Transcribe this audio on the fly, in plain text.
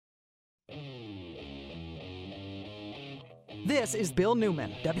This is Bill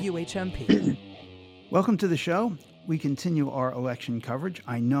Newman, WHMP. Welcome to the show. We continue our election coverage.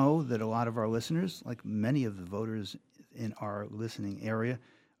 I know that a lot of our listeners, like many of the voters in our listening area,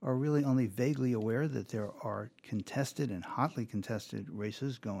 are really only vaguely aware that there are contested and hotly contested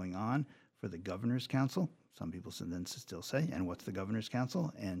races going on for the Governor's Council. Some people then still say, and what's the Governor's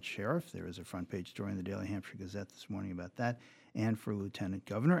Council? And Sheriff. There is a front page story in the Daily Hampshire Gazette this morning about that, and for Lieutenant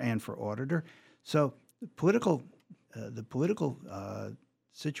Governor and for Auditor. So the political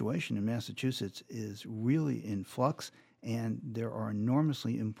situation in Massachusetts is really in flux, and there are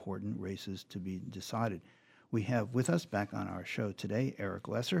enormously important races to be decided. We have with us back on our show today Eric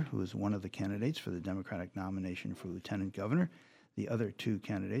Lesser, who is one of the candidates for the Democratic nomination for Lieutenant Governor. The other two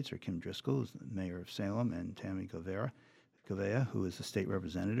candidates are Kim Driscoll, who's the mayor of Salem, and Tammy Govea, who is the state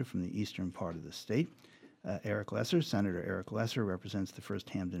representative from the eastern part of the state. Eric Lesser, Senator Eric Lesser, represents the 1st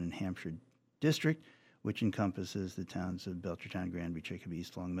Hampden and Hampshire District, which encompasses the towns of Belchertown, Granby, Jacob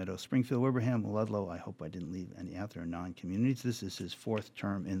East, Long Meadow, Springfield, Wilbraham, Ludlow. I hope I didn't leave any out there, non-communities. This is his 4th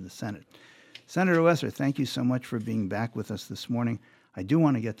term in the Senate. Senator Lesser, thank you so much for being back with us this morning. I do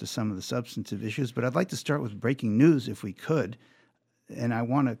want to get to some of the substantive issues, but I'd like to start with breaking news if we could. And I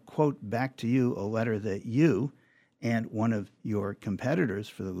want to quote back to you a letter that you and one of your competitors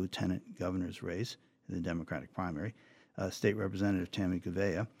for the lieutenant governor's race in the Democratic primary, State Representative Tammy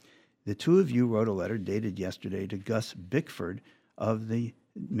Govea, the two of you wrote a letter dated yesterday to Gus Bickford of the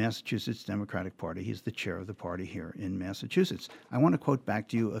Massachusetts Democratic Party. He's the chair of the party here in Massachusetts. I want to quote back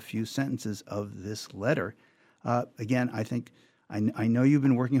to you a few sentences of this letter. Again, I know you've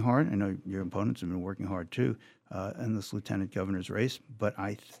been working hard. I know your opponents have been working hard too in this lieutenant governor's race, but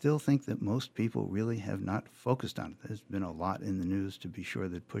I still think that most people really have not focused on it. There's been a lot in the news, to be sure,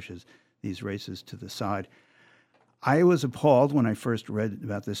 that pushes these races to the side. I was appalled when I first read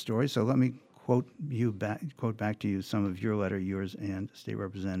about this story, so let me quote back to you some of your letter, yours and State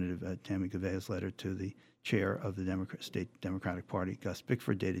Representative Tammy Govea's letter to the chair of the State Democratic Party, Gus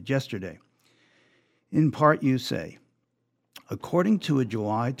Bickford, dated yesterday. In part, you say, according to a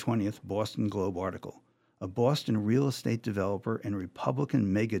July 20th Boston Globe article, a Boston real estate developer and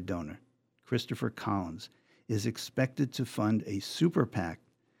Republican mega donor, Christopher Collins, is expected to fund a super PAC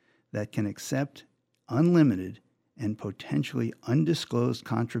that can accept unlimited and potentially undisclosed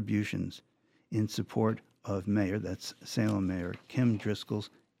contributions in support of that's Salem Mayor Kim Driscoll's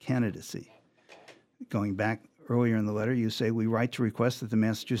candidacy. Going back earlier in the letter, you say, we write to request that the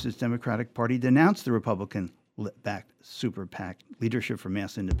Massachusetts Democratic Party denounce the Republican-backed super PAC, Leadership for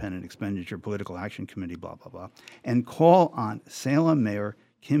Mass Independent Expenditure Political Action Committee, blah, blah, blah, and call on Salem Mayor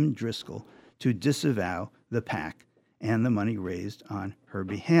Kim Driscoll to disavow the PAC and the money raised on her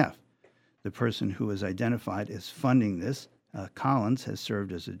behalf. The person who is identified as funding this, Collins, has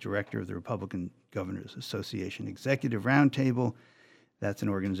served as a director of the Republican Governors Association Executive Roundtable. That's an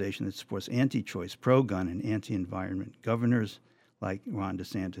organization that supports anti-choice, pro-gun, and anti-environment governors like Ron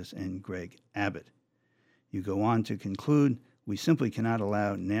DeSantis and Greg Abbott. You go on to conclude, we simply cannot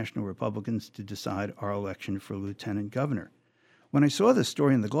allow national Republicans to decide our election for lieutenant governor. When I saw this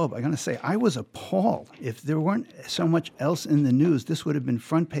story in the Globe, I'm going to say I was appalled. If there weren't so much else in the news, this would have been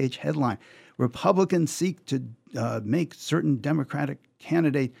front page headline. Republicans seek to make certain Democratic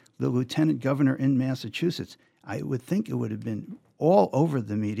candidate the lieutenant governor in Massachusetts. I would think it would have been all over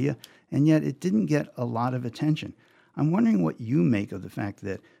the media, and yet it didn't get a lot of attention. I'm wondering what you make of the fact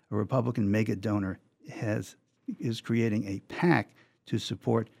that a Republican mega donor is creating a PAC to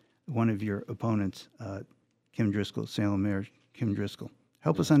support one of your opponents, Kim Driscoll, Salem Mayor Kim Driscoll.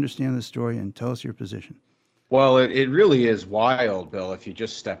 Help us understand the story and tell us your position. Well, it really is wild, Bill. If you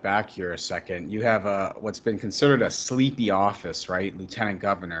just step back here a second, you have what's been considered a sleepy office, right? Lieutenant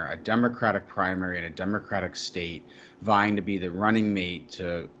governor, a Democratic primary in a Democratic state, vying to be the running mate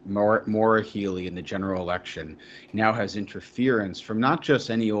to Maura Healey in the general election, now has interference from not just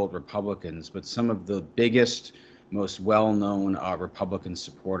any old Republicans, but some of the biggest, most well-known Republican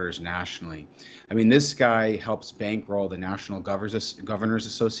supporters nationally. I mean, this guy helps bankroll the National Governors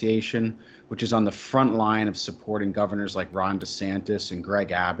Association, which is on the front line of supporting governors like Ron DeSantis and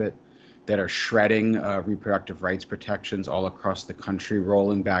Greg Abbott that are shredding reproductive rights protections all across the country,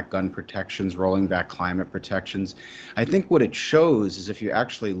 rolling back gun protections, rolling back climate protections. I think what it shows is if you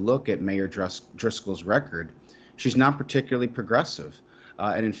actually look at Mayor Driscoll's record, she's not particularly progressive.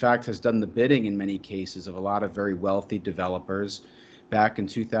 And in fact has done the bidding in many cases of a lot of very wealthy developers. Back in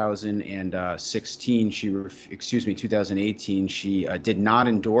 2018, she did not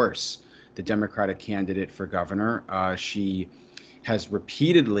endorse the Democratic candidate for governor. She has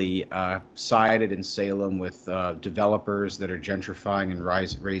repeatedly sided in Salem with developers that are gentrifying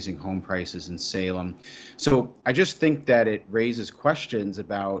and raising home prices in Salem. So I just think that it raises questions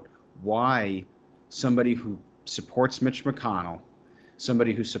about why somebody who supports Mitch McConnell,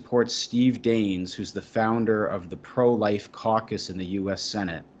 somebody who supports Steve Daines, who's the founder of the pro-life caucus in the U.S.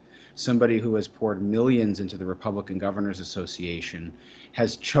 Senate, somebody who has poured millions into the Republican Governors Association,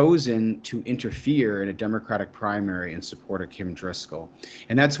 has chosen to interfere in a Democratic primary in support of Kim Driscoll.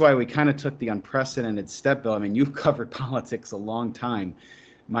 And that's why we kind of took the unprecedented step, Bill. I mean, you've covered politics a long time.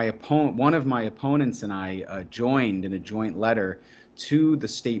 One of my opponents and I joined in a joint letter to the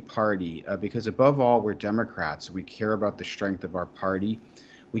state party because above all, we're Democrats. We care about the strength of our party.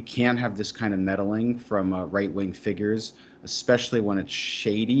 We can't have this kind of meddling from right-wing figures, especially when it's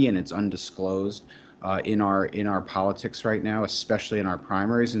shady and it's undisclosed in our politics right now, especially in our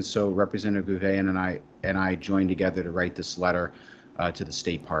primaries. And so Representative Gouveia and I joined together to write this letter to the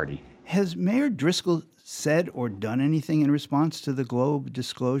state party. Has Mayor Driscoll said or done anything in response to the Globe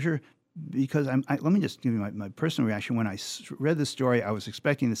disclosure? Because let me just give you my personal reaction. When I read the story, I was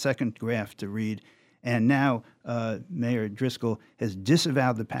expecting the second graph to read, and now Mayor Driscoll has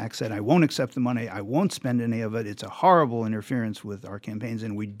disavowed the PAC, said, I won't accept the money, I won't spend any of it. It's a horrible interference with our campaigns,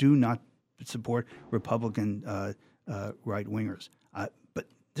 and we do not support Republican right-wingers. But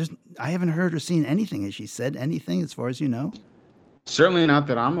I haven't heard or seen anything. Has she said anything as far as you know? Certainly not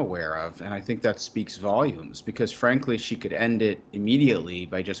that I'm aware of, and I think that speaks volumes because, frankly, she could end it immediately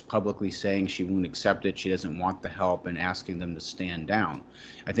by just publicly saying she won't accept it, she doesn't want the help, and asking them to stand down.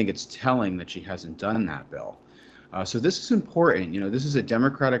 I think it's telling that she hasn't done that, Bill. So this is important. This is a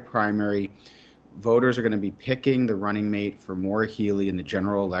Democratic primary. Voters are going to be picking the running mate for Maura Healey in the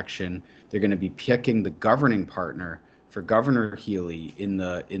general election. They're going to be picking the governing partner for Governor Healey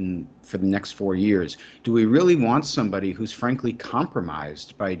for the next 4 years. Do we really want somebody who's frankly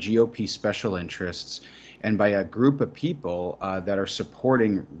compromised by GOP special interests and by a group of people that are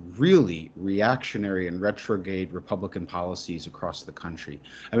supporting really reactionary and retrograde Republican policies across the country?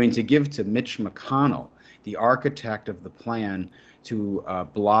 I mean, to give to Mitch McConnell, the architect of the plan to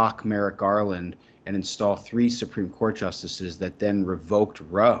block Merrick Garland and install 3 Supreme Court justices that then revoked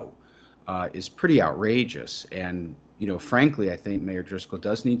Roe is pretty outrageous. And frankly, I think Mayor Driscoll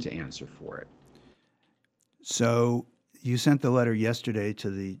does need to answer for it. So you sent the letter yesterday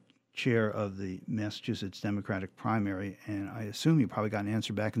to the chair of the Massachusetts Democratic primary, and I assume you probably got an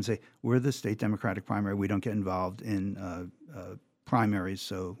answer back and say, we're the state Democratic primary. We don't get involved in primaries,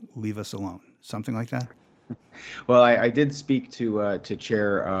 so leave us alone. Something like that? Well, I did speak to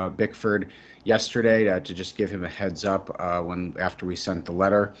Chair Bickford yesterday to just give him a heads up after we sent the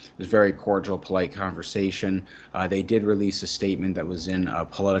letter. It was a very cordial, polite conversation. They did release a statement that was in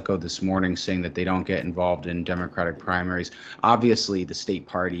Politico this morning saying that they don't get involved in Democratic primaries. Obviously, the state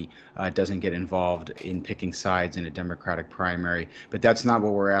party doesn't get involved in picking sides in a Democratic primary, but that's not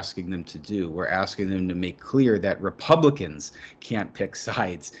what we're asking them to do. We're asking them to make clear that Republicans can't pick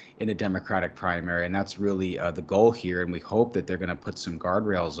sides in a Democratic primary, and that's really the goal here, and we hope that they're going to put some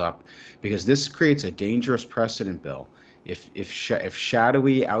guardrails up, because this creates a dangerous precedent, Bill. If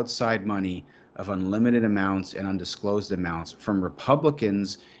shadowy outside money of unlimited amounts and undisclosed amounts from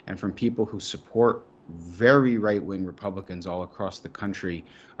Republicans and from people who support very right-wing Republicans all across the country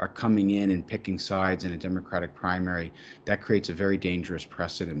are coming in and picking sides in a Democratic primary, that creates a very dangerous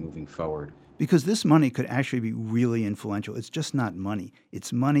precedent moving forward. Because this money could actually be really influential. It's just not money.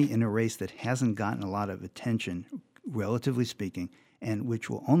 It's money in a race that hasn't gotten a lot of attention, relatively speaking, and which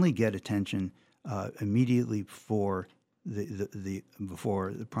will only get attention immediately before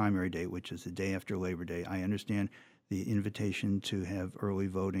the primary date, which is the day after Labor Day. I understand the invitation to have early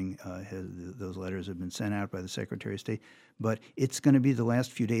voting, those letters have been sent out by the Secretary of State, but it's going to be the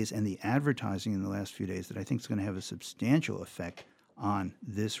last few days and the advertising in the last few days that I think is going to have a substantial effect on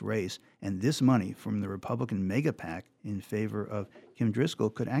this race. And this money from the Republican mega PAC in favor of Kim Driscoll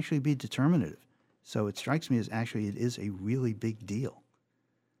could actually be determinative. So it strikes me as actually it is a really big deal.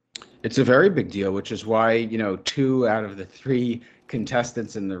 It's a very big deal, which is why, 2 out of the 3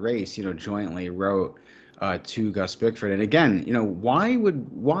 contestants in the race, jointly wrote to Gus Bickford. And again, why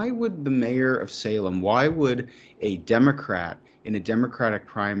would the mayor of Salem, why would a Democrat in a Democratic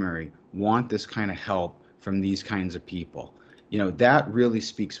primary want this kind of help from these kinds of people? That really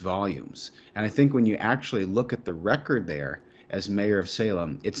speaks volumes. And I think when you actually look at the record there as mayor of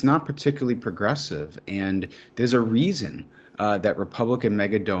Salem, it's not particularly progressive. And there's a reason that Republican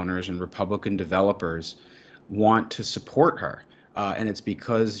mega donors and Republican developers want to support her. And it's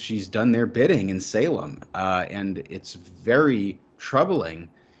because she's done their bidding in Salem. And it's very troubling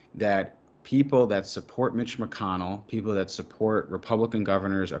that people that support Mitch McConnell, people that support Republican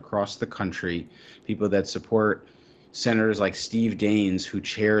governors across the country, people that support senators like Steve Daines, who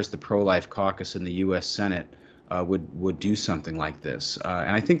chairs the pro-life caucus in the U.S. Senate, would do something like this.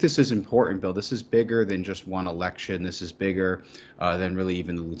 And I think this is important, Bill. This is bigger than just one election. This is bigger than really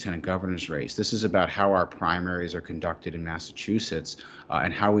even the lieutenant governor's race. This is about how our primaries are conducted in Massachusetts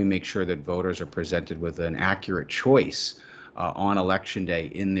and how we make sure that voters are presented with an accurate choice on election day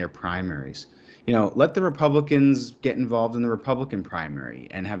in their primaries. You know, let the Republicans get involved in the Republican primary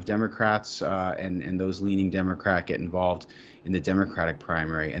and have Democrats and those leaning Democrat get involved in the Democratic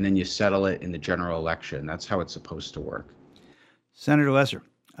primary, and then you settle it in the general election. That's how it's supposed to work. Senator Lesser,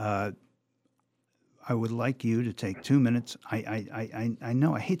 I would like you to take 2 minutes. I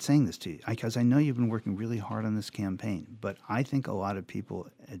know I hate saying this to you because I know you've been working really hard on this campaign, but I think a lot of people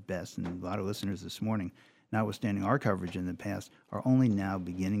at best and a lot of listeners this morning, notwithstanding our coverage in the past, are only now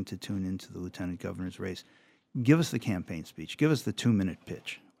beginning to tune into the lieutenant governor's race. Give us the campaign speech. Give us the 2-minute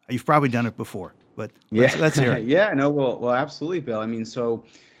pitch. You've probably done it before, but let's hear it. Yeah, no, well, absolutely, Bill. I mean, so,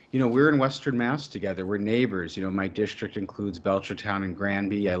 you know, we're in Western Mass together. We're neighbors. You know, my district includes Belchertown and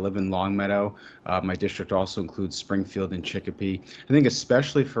Granby. I live in Longmeadow. My district also includes Springfield and Chicopee. I think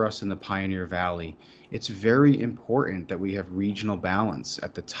especially for us in the Pioneer Valley, it's very important that we have regional balance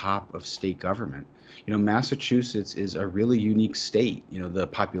at the top of state government. You know, Massachusetts is a really unique state. You know, the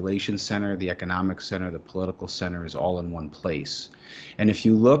population center, the economic center, the political center is all in one place. And if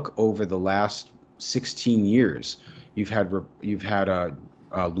you look over the last 16 years, you've had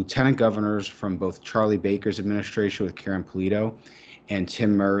lieutenant governors from both Charlie Baker's administration with Karen Polito and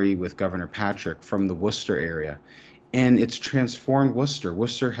Tim Murray with Governor Patrick from the Worcester area. And it's transformed Worcester.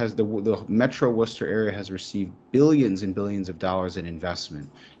 Worcester has the Metro Worcester area has received billions and billions of dollars in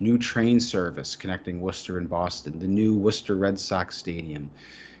investment. New train service connecting Worcester and Boston, the new Worcester Red Sox Stadium,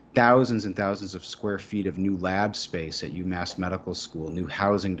 thousands and thousands of square feet of new lab space at UMass Medical School, new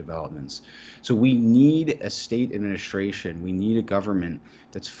housing developments. So we need a state administration. We need a government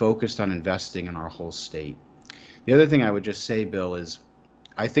that's focused on investing in our whole state. The other thing I would just say, Bill, is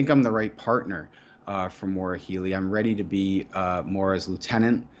I think I'm the right partner for Maura Healey. I'm ready to be Maura's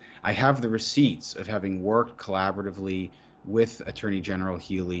lieutenant. I have the receipts of having worked collaboratively with Attorney General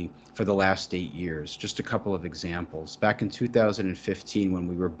Healey for the last 8 years. Just a couple of examples. Back in 2015, when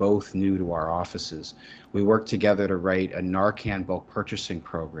we were both new to our offices, we worked together to write a Narcan bulk purchasing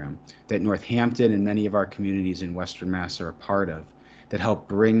program that Northampton and many of our communities in Western Mass are a part of, that helped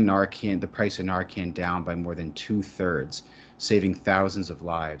bring the price of Narcan down by more than 2/3, saving thousands of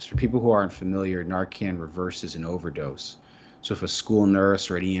lives. For people who aren't familiar, Narcan reverses an overdose. So if a school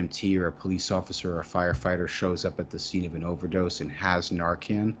nurse or an EMT or a police officer or a firefighter shows up at the scene of an overdose and has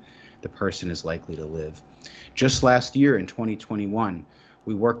Narcan, the person is likely to live. Just last year in 2021,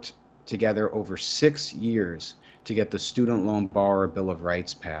 we worked together over 6 years to get the Student Loan Borrower Bill of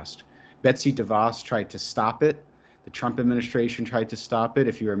Rights passed. Betsy DeVos tried to stop it. The Trump administration tried to stop it.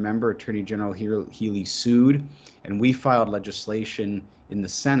 If you remember, Attorney General Healey sued, and we filed legislation in the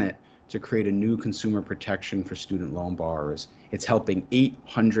Senate to create a new consumer protection for student loan borrowers. It's helping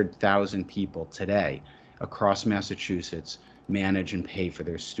 800,000 people today across Massachusetts manage and pay for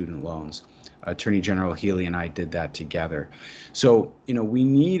their student loans. Attorney General Healey and I did that together. So, you know, we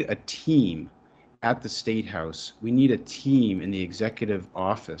need a team at the State House. We need a team in the executive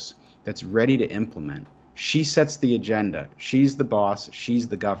office that's ready to implement. She sets the agenda. She's the boss. She's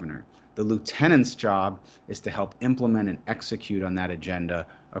the governor. The lieutenant's job is to help implement and execute on that agenda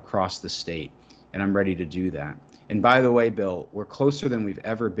across the state. And I'm ready to do that. And by the way, Bill, we're closer than we've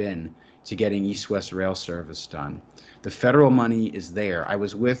ever been to getting East-West rail service done. The federal money is there. I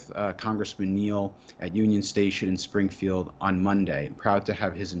was with Congressman Neal at Union Station in Springfield on Monday. I'm proud to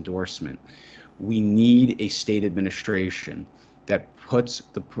have his endorsement. We need a state administration that puts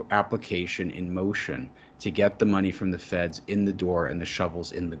the application in motion to get the money from the feds in the door and the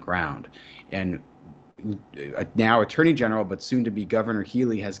shovels in the ground. And now Attorney General, but soon to be Governor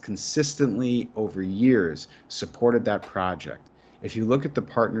Healey, has consistently over years supported that project. If you look at the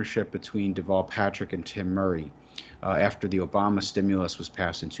partnership between Deval Patrick and Tim Murray, after the Obama stimulus was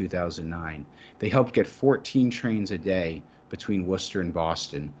passed in 2009, they helped get 14 trains a day between Worcester and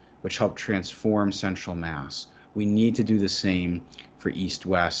Boston, which helped transform Central Mass. We need to do the same for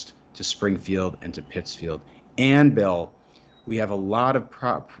East-West, to Springfield, and to Pittsfield. And Bill, we have a lot of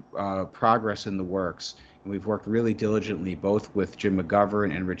progress in the works, and we've worked really diligently both with Jim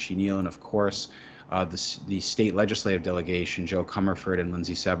McGovern and Richie Neal, and of course the state legislative delegation, Joe Comerford and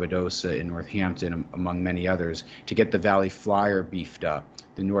Lindsay Sabadosa in Northampton, among many others, to get the Valley Flyer beefed up,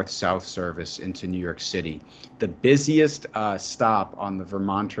 the north-south service into New York City. The busiest stop on the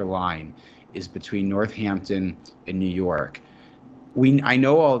Vermonter line is between Northampton and New York. I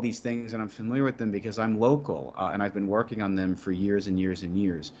know all these things and I'm familiar with them because I'm local and I've been working on them for years and years and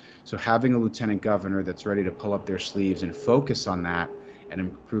years. So having a lieutenant governor that's ready to pull up their sleeves and focus on that and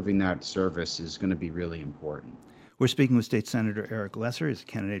improving that service is going to be really important. We're speaking with State Senator Eric Lesser. He's a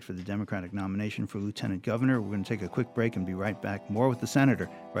candidate for the Democratic nomination for lieutenant governor. We're going to take a quick break and be right back. More with the senator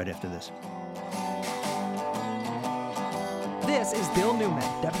right after this. This is Bill Newman,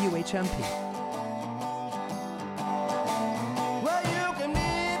 WHMP.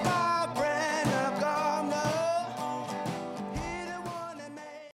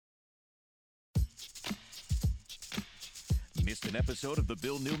 An episode of The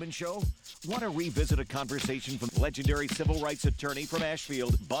Bill Newman Show? Want to revisit a conversation from legendary civil rights attorney from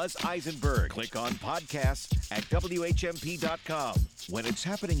Ashfield, Buzz Eisenberg? Click on podcasts at WHMP.com. When it's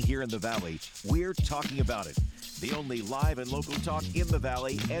happening here in the Valley, we're talking about it. The only live and local talk in the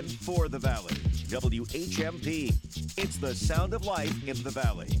Valley and for the Valley. WHMP. It's the sound of life in the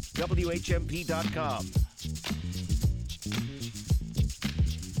Valley. WHMP.com.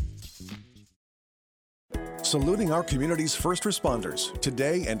 Saluting our community's first responders,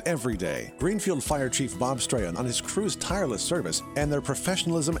 today and every day. Greenfield Fire Chief Bob Strahan on his crew's tireless service and their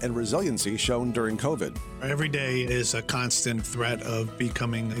professionalism and resiliency shown during COVID. Every day is a constant threat of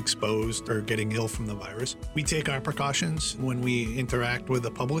becoming exposed or getting ill from the virus. We take our precautions when we interact with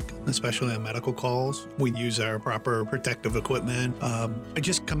the public, especially on medical calls. We use our proper protective equipment. I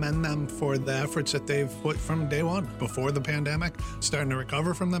just commend them for the efforts that they've put from day one, before the pandemic, starting to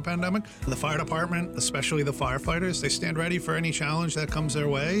recover from the pandemic. The fire department, especially the firefighters, they stand ready for any challenge that comes their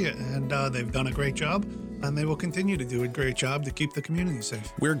way, and they've done a great job, and they will continue to do a great job to keep the community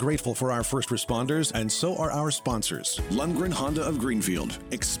safe. We're grateful for our first responders, and so are our sponsors. Lundgren Honda of Greenfield.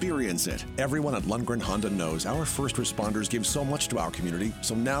 Experience it. Everyone at Lundgren Honda knows our first responders give so much to our community,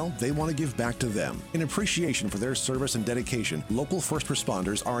 so now they want to give back to them. In appreciation for their service and dedication, local first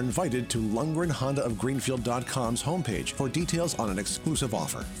responders are invited to LundgrenHondaofGreenfield.com's homepage for details on an exclusive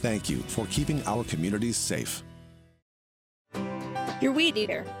offer. Thank you for keeping our communities safe. Your Weed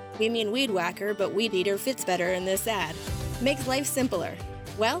Eater. We mean Weed Whacker, but Weed Eater fits better in this ad. Makes life simpler.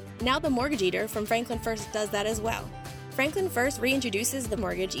 Well, now the Mortgage Eater from Franklin First does that as well. Franklin First reintroduces the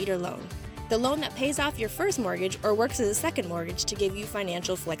Mortgage Eater loan, the loan that pays off your first mortgage or works as a second mortgage to give you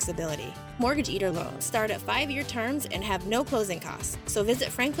financial flexibility. Mortgage Eater loans start at 5-year terms and have no closing costs. So visit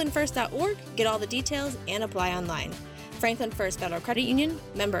franklinfirst.org, get all the details, and apply online. Franklin First Federal Credit Union,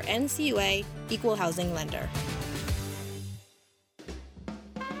 member NCUA, equal housing lender.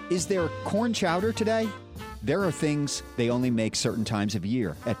 Is there corn chowder today? There are things they only make certain times of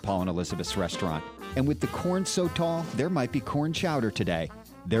year at Paul and Elizabeth's restaurant. And with the corn so tall, there might be corn chowder today.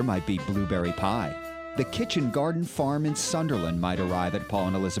 There might be blueberry pie. The Kitchen Garden Farm in Sunderland might arrive at Paul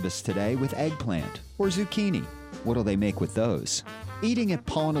and Elizabeth's today with eggplant or zucchini. What'll they make with those? Eating at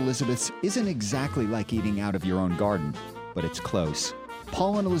Paul and Elizabeth's isn't exactly like eating out of your own garden, but it's close.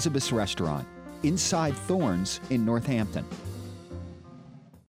 Paul and Elizabeth's restaurant, inside Thorns in Northampton.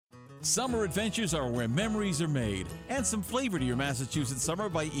 Summer adventures are where memories are made. Add some flavor to your Massachusetts summer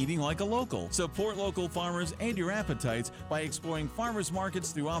by eating like a local. Support local farmers and your appetites by exploring farmers markets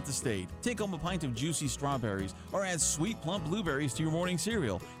throughout the state. Take home a pint of juicy strawberries or add sweet plump blueberries to your morning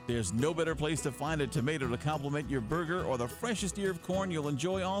cereal. There's no better place to find a tomato to complement your burger or the freshest ear of corn you'll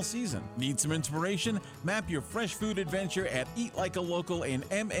enjoy all season. Need some inspiration? Map your fresh food adventure at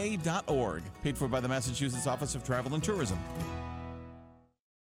eatlikealocal.ma.org. Paid for by the Massachusetts Office of Travel and Tourism.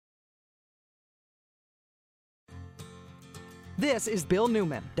 This is Bill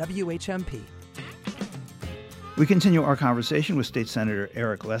Newman, WHMP. We continue our conversation with State Senator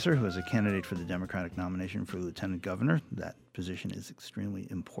Eric Lesser, who is a candidate for the Democratic nomination for Lieutenant Governor. That position is extremely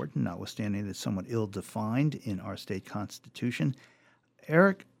important, notwithstanding that it's somewhat ill-defined in our state constitution.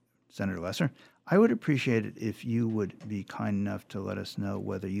 Eric, Senator Lesser, I would appreciate it if you would be kind enough to let us know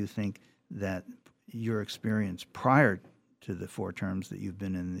whether you think that your experience prior to the 4 terms that you've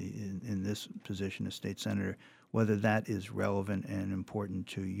been in this position as state senator, whether that is relevant and important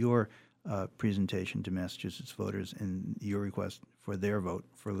to your presentation to Massachusetts voters and your request for their vote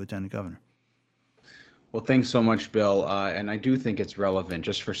for lieutenant governor. Well, thanks so much, Bill. And I do think it's relevant.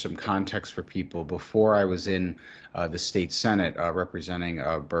 Just for some context for people, before I was in the state Senate representing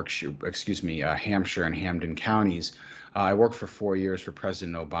Hampshire and Hampden counties, I worked for 4 years for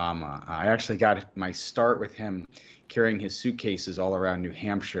President Obama. I actually got my start with him carrying his suitcases all around New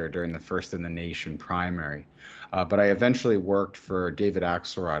Hampshire during the First in the Nation primary. But I eventually worked for David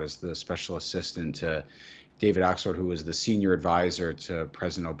Axelrod as the special assistant to David Axelrod, who was the senior advisor to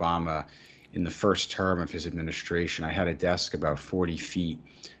President Obama in the first term of his administration. I had a desk about 40 feet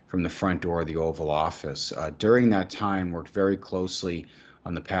from the front door of the Oval Office. During that time, worked very closely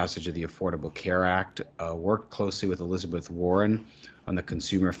on the passage of the Affordable Care Act, worked closely with Elizabeth Warren on the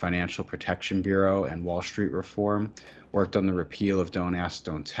Consumer Financial Protection Bureau and Wall Street reform, worked on the repeal of Don't Ask,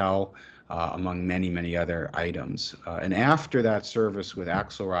 Don't Tell, among many, many other items. And after that service with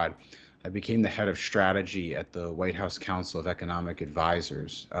Axelrod, I became the head of strategy at the White House Council of Economic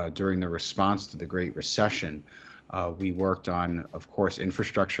Advisors. During the response to the Great Recession, we worked on, of course,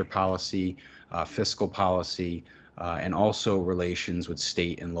 infrastructure policy, fiscal policy, and also relations with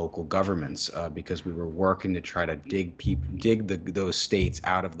state and local governments, because we were working to try to dig those states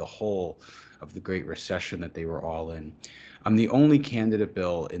out of the hole of the Great Recession that they were all in. I'm the only candidate,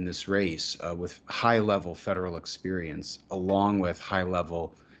 Bill, in this race with high-level federal experience, along with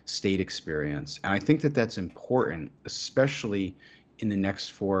high-level state experience. And I think that that's important, especially in the next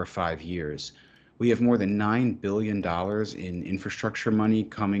 4 or 5 years. We have more than $9 billion in infrastructure money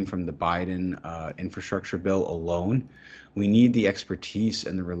coming from the Biden infrastructure bill alone. We need the expertise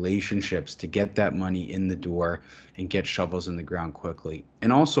and the relationships to get that money in the door and get shovels in the ground quickly.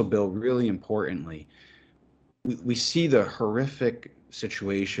 And also, Bill, really importantly, we see the horrific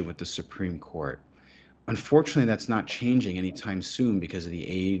situation with the Supreme Court. Unfortunately, that's not changing anytime soon because of the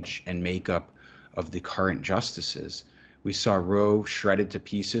age and makeup of the current justices. We saw Roe shredded to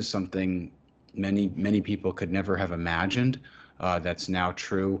pieces, something many people could never have imagined. That's now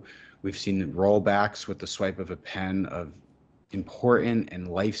true. We've seen rollbacks with the swipe of a pen of important and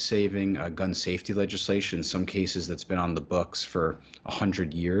life-saving gun safety legislation, in some cases that's been on the books for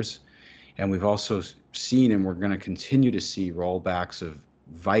 100 years. And we've also seen, and we're going to continue to see, rollbacks of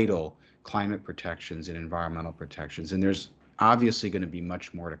vital climate protections and environmental protections. And there's obviously going to be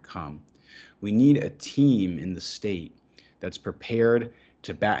much more to come. We need a team in the state that's prepared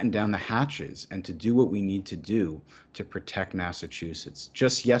to batten down the hatches and to do what we need to do to protect Massachusetts.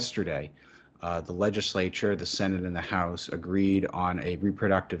 Just yesterday, the legislature, the Senate and the House agreed on a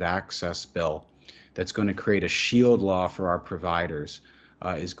reproductive access bill that's going to create a shield law for our providers,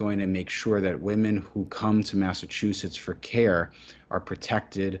 is going to make sure that women who come to Massachusetts for care are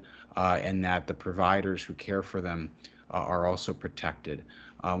protected, and that the providers who care for them are also protected.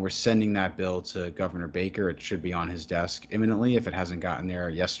 We're sending that bill to Governor Baker. It should be on his desk imminently. If it hasn't gotten there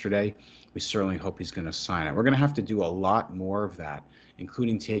yesterday, we certainly hope he's going to sign it. We're going to have to do a lot more of that,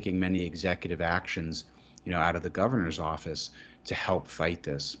 including taking many executive actions, out of the governor's office to help fight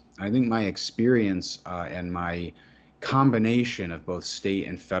this. I think my experience and my combination of both state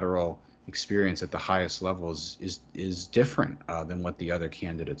and federal experience at the highest levels is different than what the other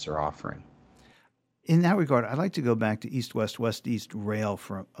candidates are offering. In that regard, I'd like to go back to East-West, West-East rail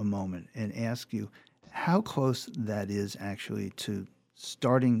for a moment and ask you how close that is actually to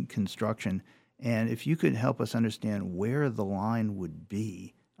starting construction. And if you could help us understand where the line would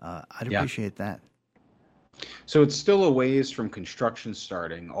be, I'd appreciate that. So it's still a ways from construction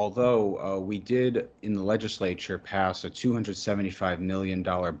starting, although we did in the legislature pass a $275 million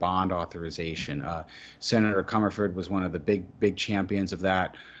bond authorization. Senator Comerford was one of the big champions of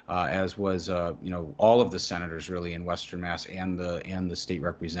that, as was all of the senators really in Western Mass and the state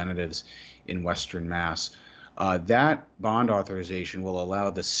representatives in Western Mass. That bond authorization will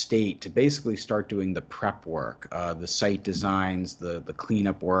allow the state to basically start doing the prep work, the site designs, the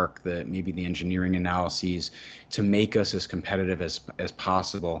cleanup work, maybe the engineering analyses, to make us as competitive as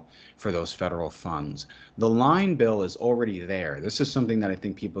possible for those federal funds. The line bill is already there. This is something that I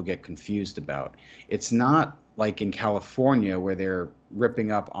think people get confused about. It's not like in California where they're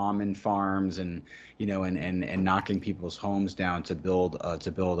ripping up almond farms and knocking people's homes down to build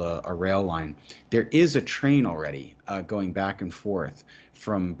a rail line. There is a train already going back and forth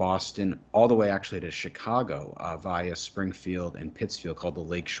from Boston all the way actually to Chicago via Springfield and Pittsfield, called the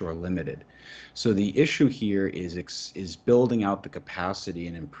Lakeshore Limited. So the issue here is building out the capacity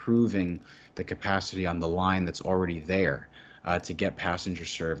and improving the capacity on the line that's already there to get passenger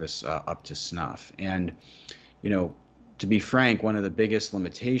service up to snuff. And to be frank, one of the biggest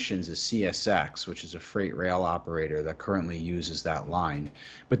limitations is CSX, which is a freight rail operator that currently uses that line.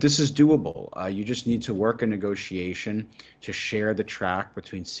 But this is doable. You just need to work a negotiation to share the track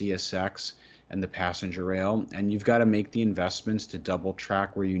between CSX and the passenger rail, and you've got to make the investments to double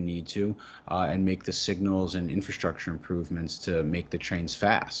track where you need to and make the signals and infrastructure improvements to make the trains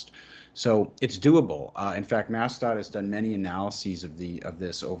fast. So it's doable. In fact, MassDOT has done many analyses of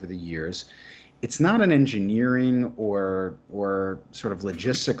this over the years. It's not an engineering or sort of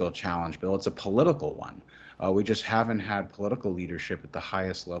logistical challenge, Bill. It's a political one. We just haven't had political leadership at the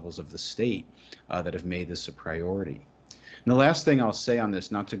highest levels of the state that have made this a priority. And the last thing I'll say on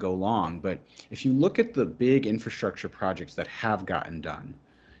this, not to go long, but if you look at the big infrastructure projects that have gotten done,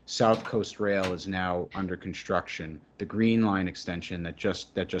 South Coast Rail is now under construction. The Green Line extension that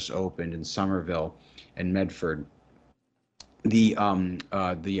just opened in Somerville and Medford. The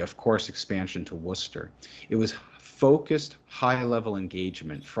of course expansion to Worcester. It was focused, high-level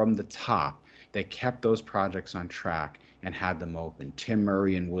engagement from the top that kept those projects on track and had them open. Tim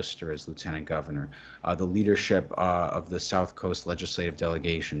Murray in Worcester as Lieutenant Governor, the leadership of the South Coast Legislative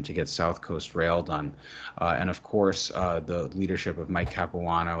Delegation to get South Coast Rail done, and of course the leadership of Mike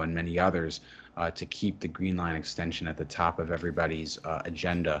Capuano and many others to keep the Green Line extension at the top of everybody's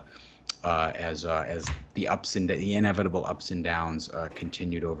agenda as the inevitable ups and downs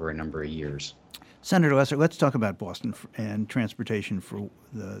continued over a number of years. Senator Lesser, let's talk about Boston and transportation for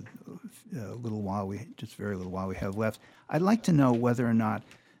the very little while we have left. I'd like to know whether or not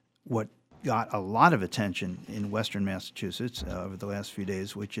what got a lot of attention in Western Massachusetts over the last few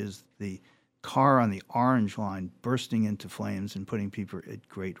days, which is the car on the Orange Line bursting into flames and putting people at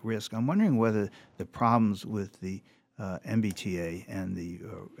great risk. I'm wondering whether the problems with the MBTA and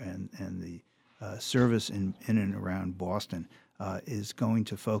the service in and around Boston is going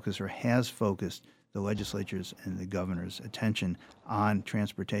to focus or has focused the legislature's and the governor's attention on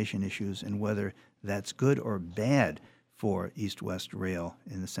transportation issues, and whether that's good or bad for East-West Rail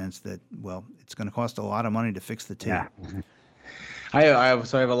in the sense that, well, it's going to cost a lot of money to fix the T. Yeah. I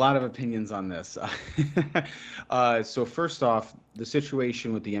have a lot of opinions on this. So first off, the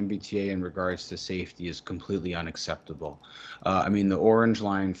situation with the MBTA in regards to safety is completely unacceptable. I mean, the Orange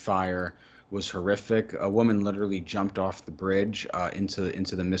Line fire was horrific. A woman literally jumped off the bridge into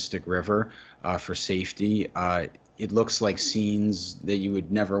the Mystic River for safety. It looks like scenes that you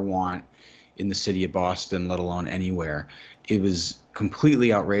would never want in the city of Boston, let alone anywhere. It was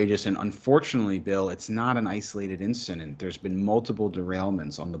completely outrageous, and unfortunately, Bill, it's not an isolated incident. There's been multiple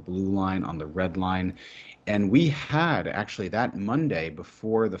derailments on the Blue Line, on the Red Line, and we had actually that Monday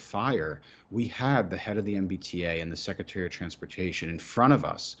before the fire, we had the head of the MBTA and the Secretary of Transportation in front of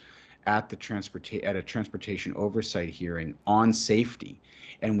us at a transportation oversight hearing on safety,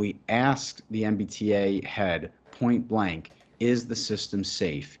 and we asked the MBTA head point blank, "Is the system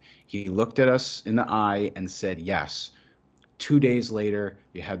safe?" He looked at us in the eye and said yes. 2 days later,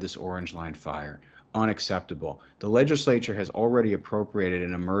 you had this Orange Line fire. Unacceptable. The legislature has already appropriated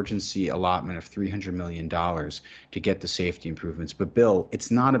an emergency allotment of $300 million to get the safety improvements. But Bill,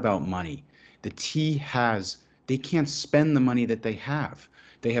 it's not about money. The they can't spend the money that they have.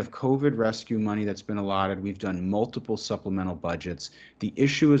 They have COVID rescue money that's been allotted. We've done multiple supplemental budgets. The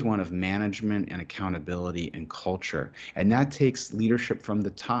issue is one of management and accountability and culture. And that takes leadership from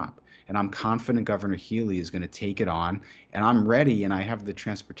the top. And I'm confident Governor Healy is going to take it on. And I'm ready, and I have the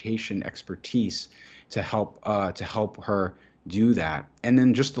transportation expertise to help her do that. And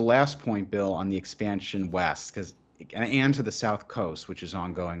then just the last point, Bill, on the expansion west, and to the South Coast, which is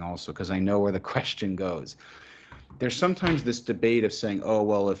ongoing also, because I know where the question goes. There's sometimes this debate of saying, oh,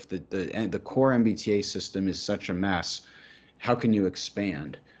 well, if the core MBTA system is such a mess, how can you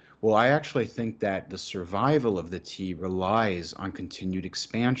expand? Well, I actually think that the survival of the T relies on continued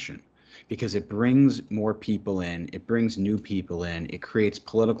expansion, because it brings more people in, it brings new people in, it creates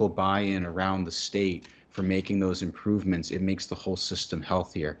political buy-in around the state for making those improvements. It makes the whole system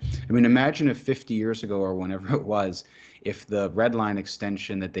healthier. I mean, imagine if 50 years ago or whenever it was, if the Red Line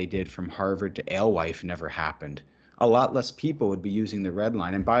extension that they did from Harvard to Alewife never happened. A lot less people would be using the Red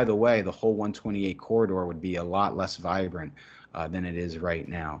Line. And by the way, the whole 128 corridor would be a lot less vibrant than it is right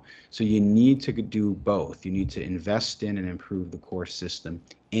now. So you need to do both. You need to invest in and improve the core system,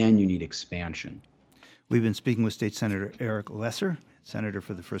 and you need expansion. We've been speaking with State Senator Eric Lesser, Senator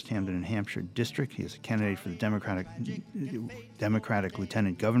for the 1st Hampden and Hampshire District. He is a candidate for the Democratic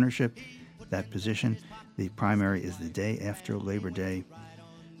Lieutenant Governorship, that position. The primary is the day after Labor Day.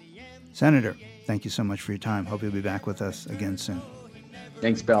 Senator, thank you so much for your time. Hope you'll be back with us again soon.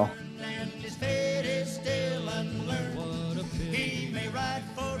 Thanks, Bill.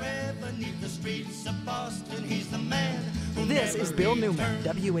 This is Bill Newman,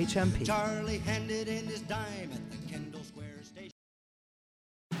 WHMP. Charlie handed in his dime at the Kendall Square station.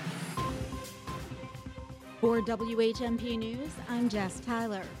 For WHMP News, I'm Jess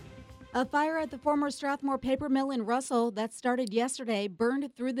Tyler. A fire at the former Strathmore paper mill in Russell that started yesterday burned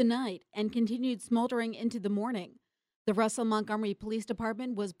through the night and continued smoldering into the morning. The Russell Montgomery Police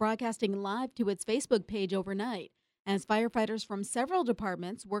Department was broadcasting live to its Facebook page overnight as firefighters from several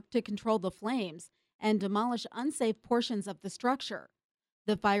departments worked to control the flames and demolish unsafe portions of the structure.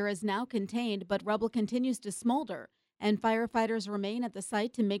 The fire is now contained, but rubble continues to smolder, and firefighters remain at the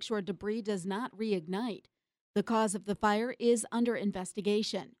site to make sure debris does not reignite. The cause of the fire is under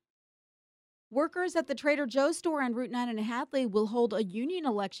investigation. Workers at the Trader Joe's store on Route 9 in Hadley will hold a union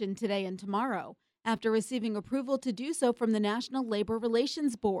election today and tomorrow after receiving approval to do so from the National Labor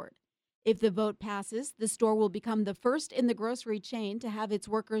Relations Board. If the vote passes, the store will become the first in the grocery chain to have its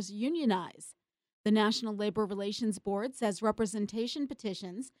workers unionize. The National Labor Relations Board says representation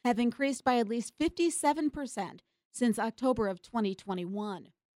petitions have increased by at least 57% since October of 2021.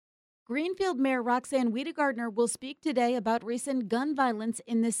 Greenfield Mayor Roxanne Wiedegardner will speak today about recent gun violence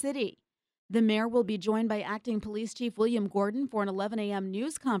in the city. The mayor will be joined by Acting Police Chief William Gordon for an 11 a.m.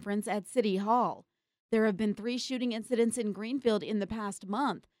 news conference at City Hall. There have been 3 shooting incidents in Greenfield in the past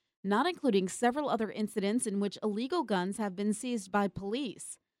month, not including several other incidents in which illegal guns have been seized by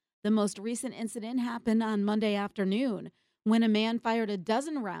police. The most recent incident happened on Monday afternoon when a man fired a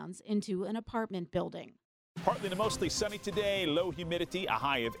dozen rounds into an apartment building. Partly to mostly sunny today, low humidity, a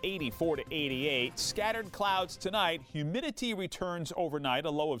high of 84 to 88. Scattered clouds tonight. Humidity returns overnight, a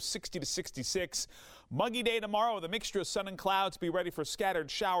low of 60 to 66. Muggy day tomorrow with a mixture of sun and clouds. Be ready for scattered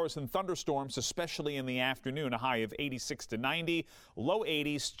showers and thunderstorms, especially in the afternoon, a high of 86 to 90. Low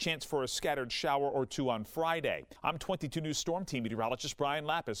 80s, chance for a scattered shower or 2 on Friday. I'm 22 News Storm Team meteorologist Brian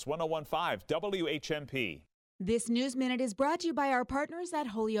Lapis, 1015 WHMP. This News Minute is brought to you by our partners at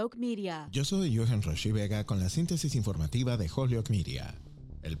Holyoke Media. Yo soy Johan Roshi Vega con la síntesis informativa de Holyoke Media.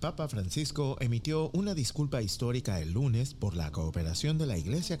 El Papa Francisco emitió una disculpa histórica el lunes por la cooperación de la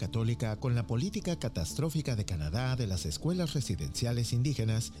Iglesia Católica con la política catastrófica de Canadá de las escuelas residenciales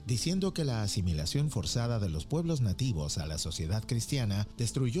indígenas, diciendo que la asimilación forzada de los pueblos nativos a la sociedad cristiana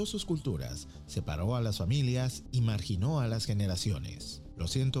destruyó sus culturas, separó a las familias y marginó a las generaciones. Lo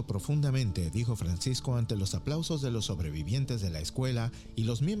siento profundamente, dijo Francisco ante los aplausos de los sobrevivientes de la escuela y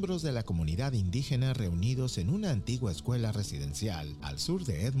los miembros de la comunidad indígena reunidos en una antigua escuela residencial al sur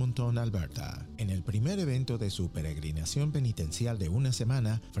de Edmonton, Alberta. En el primer evento de su peregrinación penitencial de una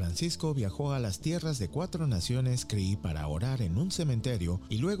semana, Francisco viajó a las tierras de 4 naciones Cree para orar en un cementerio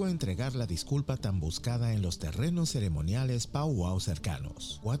y luego entregar la disculpa tan buscada en los terrenos ceremoniales powwow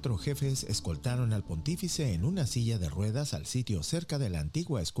cercanos. 4 jefes escoltaron al pontífice en una silla de ruedas al sitio cerca de la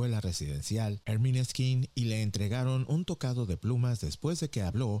antigua escuela residencial Ermineskin y le entregaron un tocado de plumas después de que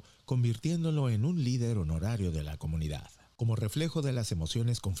habló, convirtiéndolo en un líder honorario de la comunidad. Como reflejo de las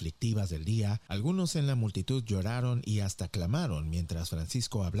emociones conflictivas del día, algunos en la multitud lloraron y hasta clamaron mientras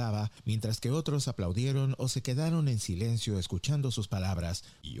Francisco hablaba, mientras que otros aplaudieron o se quedaron en silencio escuchando sus palabras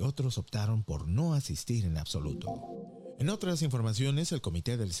y otros optaron por no asistir en absoluto. En otras informaciones, el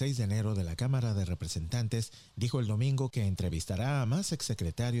comité del 6 de enero de la Cámara de Representantes dijo el domingo que entrevistará a más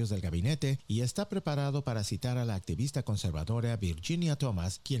exsecretarios del gabinete y está preparado para citar a la activista conservadora Virginia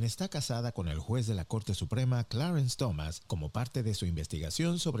Thomas, quien está casada con el juez de la Corte Suprema Clarence Thomas, como parte de su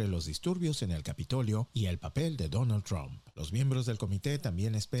investigación sobre los disturbios en el Capitolio y el papel de Donald Trump. Los miembros del comité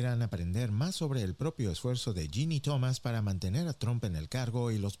también esperan aprender más sobre el propio esfuerzo de Ginny Thomas para mantener a Trump en el cargo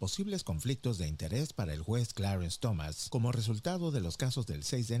y los posibles conflictos de interés para el juez Clarence Thomas, como resultado de los casos del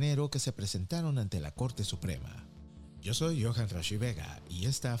 6 de enero que se presentaron ante la Corte Suprema. Yo soy Johan Rashi Vega y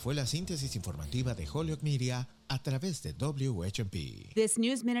esta fue la síntesis informativa de Holyoke Media a través de WHMP. This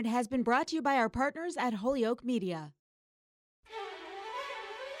News Minute has been brought to you by our partners at Holyoke Media.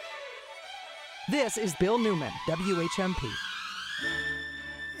 This is Bill Newman, WHMP.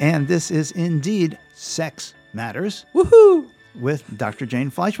 And this is indeed Sex Matters. Woohoo! With Dr. Jane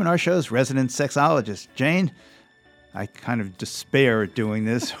Fleischman, our show's resident sexologist. Jane, I kind of despair at doing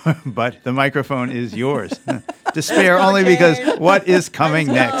this, but the microphone is yours. Despair only because what is coming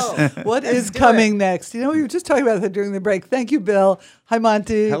next? What is coming next? You know, we were just talking about that during the break. Thank you, Bill. Hi,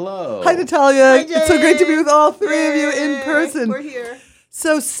 Monty. Hello. Hi, Natalia. Hi, Jane. It's so great to be with all 3 of you in person. We're here.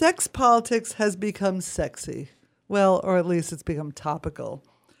 So sex politics has become sexy. Well, or at least it's become topical.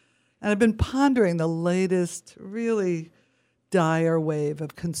 And I've been pondering the latest really dire wave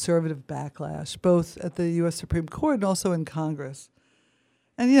of conservative backlash, both at the U.S. Supreme Court and also in Congress.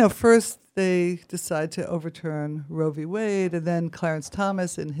 And, you know, first they decide to overturn Roe v. Wade, and then Clarence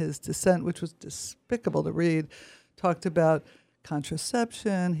Thomas, in his dissent, which was despicable to read, talked about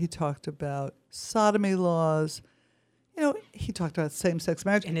contraception, he talked about sodomy laws, you know, he talked about same-sex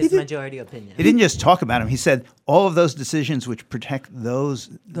marriage. In his majority opinion. He didn't just talk about them. He said all of those decisions which protect those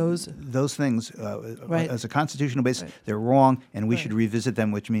things right. as a constitutional basis, they're wrong, and we right. should revisit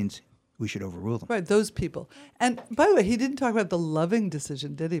them, which means we should overrule them. Right, those people. And by the way, he didn't talk about the Loving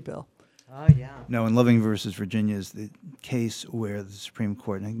decision, did he, Bill? Oh, yeah. No, in Loving versus Virginia is the case where the Supreme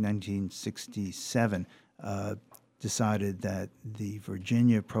Court in 1967 decided that the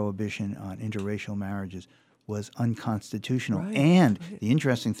Virginia prohibition on interracial marriages was unconstitutional. Right, And the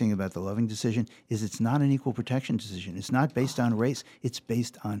interesting thing about the Loving decision is it's not an equal protection decision. It's not based on race. It's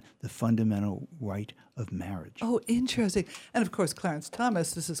based on the fundamental right of marriage. Oh, interesting. And of course, Clarence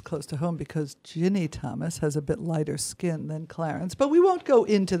Thomas, this is close to home because Ginny Thomas has a bit lighter skin than Clarence. But we won't go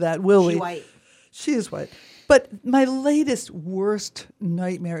into that, will we? She's white. She is white. But my latest worst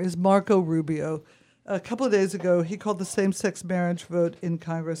nightmare is Marco Rubio. A couple of days ago, he called the same-sex marriage vote in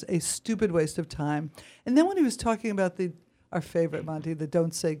Congress a stupid waste of time. And then when he was talking about our favorite, Monty, the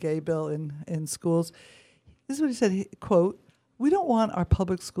Don't Say Gay bill in schools, this is what he said, quote, "We don't want our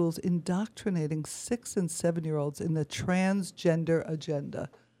public schools indoctrinating 6- and 7-year-olds in the transgender agenda."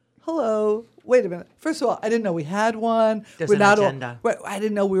 Hello. Wait a minute. First of all, I didn't know we had one. There's an agenda. I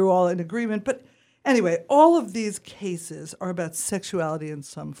didn't know we were all in agreement. But anyway, all of these cases are about sexuality in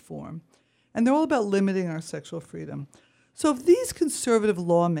some form. And they're all about limiting our sexual freedom. So if these conservative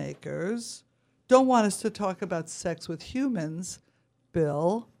lawmakers don't want us to talk about sex with humans,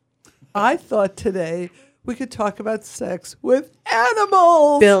 Bill, I thought today we could talk about sex with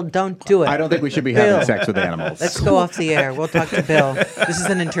animals. Bill, don't do it. I don't think we should be having sex with animals. Let's go off the air. We'll talk to Bill. This is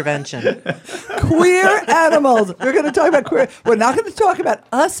an intervention. Queer animals. We're going to talk about queer. We're not going to talk about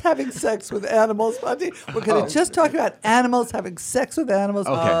us having sex with animals, Monty. We're going to just talk about animals having sex with animals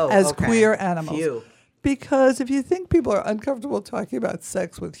as queer animals. Phew. Because if you think people are uncomfortable talking about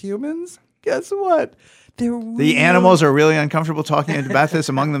sex with humans, guess what? The animals are really uncomfortable talking about this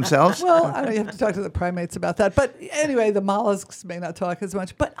among themselves? Well, I don't, you have to talk to the primates about that. But anyway, the mollusks may not talk as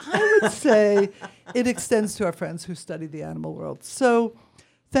much. But I would say it extends to our friends who study the animal world. So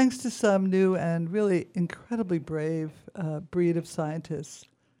thanks to some new and really incredibly brave breed of scientists,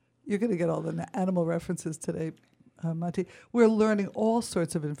 you're going to get all the animal references today, Monty. We're learning all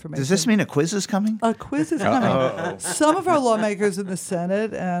sorts of information. Does this mean a quiz is coming? A quiz is coming. Some of our lawmakers in the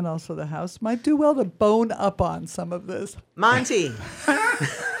Senate and also the House might do well to bone up on some of this. Monty.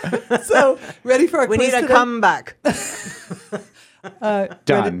 So, ready for our We quiz need a today? comeback.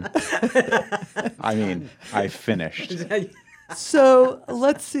 Done. I mean, I finished. So,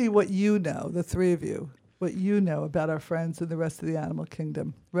 let's see what you know, the three of you, what you know about our friends in the rest of the animal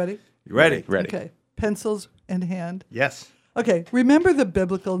kingdom. Ready? Ready. Okay. Pencils in hand. Yes. Okay. Remember the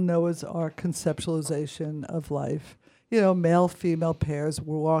biblical Noah's Ark conceptualization of life? You know, male, female pairs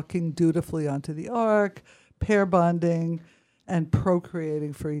were walking dutifully onto the ark, pair bonding, and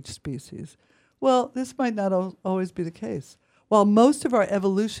procreating for each species. Well, this might not always be the case. While most of our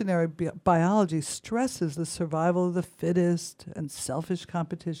evolutionary biology stresses the survival of the fittest and selfish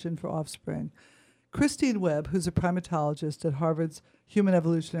competition for offspring, Christine Webb, who's a primatologist at Harvard's Human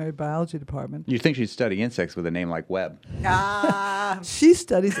Evolutionary Biology Department. You'd think she'd study insects with a name like Webb. She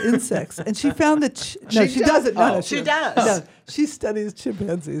studies insects, and she found that... she doesn't. No, she does. No, she studies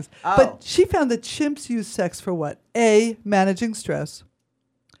chimpanzees. But she found that chimps use sex for what? A, managing stress.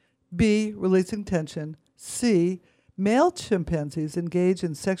 B, releasing tension. C, male chimpanzees engage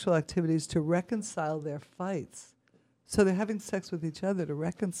in sexual activities to reconcile their fights. So they're having sex with each other to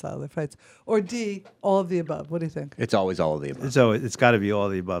reconcile their fights. Or D, all of the above. What do you think? It's always all of the above. So it's got to be all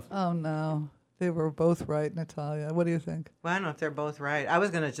of the above. Oh, no. They were both right, Natalia. What do you think? Well, I don't know if they're both right. I was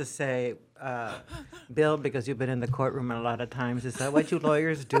going to just say, Bill, because you've been in the courtroom a lot of times, is that what you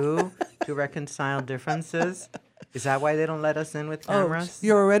lawyers do to reconcile differences? Is that why they don't let us in with cameras? Oh,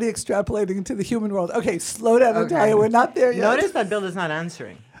 you're already extrapolating into the human world. Okay, slow down, Natalia. We're not there yet. Notice that Bill is not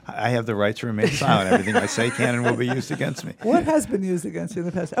answering. I have the right to remain silent. Everything I say can and will be used against me. What has been used against you in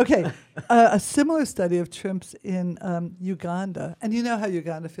the past? Okay, a similar study of chimps in Uganda, and you know how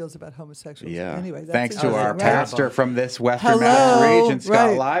Uganda feels about homosexuals. Yeah. Anyway, that's thanks to our right? pastor from this Western Mass region,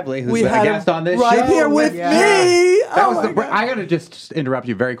 Scott Lively, who's been a guest on this show. Right here with me. That was I got to just interrupt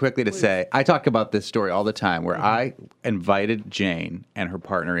you very quickly to say, I talk about this story all the time where I invited Jane and her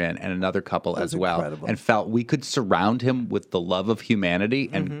partner in and another couple as well, incredible. and felt we could surround him with the love of humanity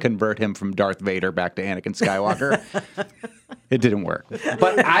and convert him from Darth Vader back to Anakin Skywalker. It didn't work.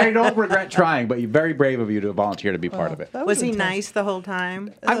 But I don't regret trying, but you're very brave of you to volunteer to be part of it. Was he nice the whole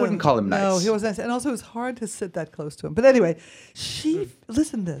time? I wouldn't call him nice. No, he was nice. And also it was hard to sit that close to him. But anyway,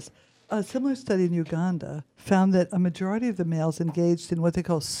 listen to this. A similar study in Uganda found that a majority of the males engaged in what they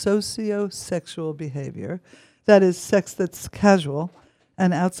call socio-sexual behavior, that is, sex that's casual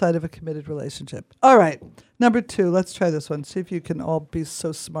and outside of a committed relationship. All right, number 2, let's try this one. See if you can all be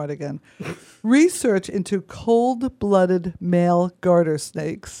so smart again. Research into cold-blooded male garter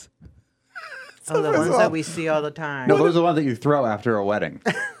snakes. Oh, the ones that we see all the time. No, those are the ones that you throw after a wedding.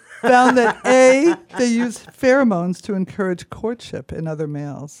 Found that A, they use pheromones to encourage courtship in other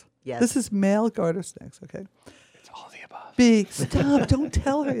males. Yes. This is male garter snakes, okay? It's all of the above. B, stop, don't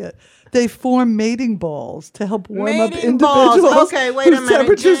tell her yet. They form mating balls to help warm up Mating balls. individuals Okay, wait a whose minute.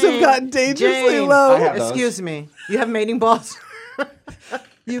 temperatures have Jane, gotten dangerously Jane, low. Excuse me. You have mating balls?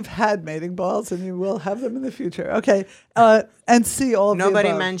 You've had mating balls, and you will have them in the future. Okay, and C, all of the Nobody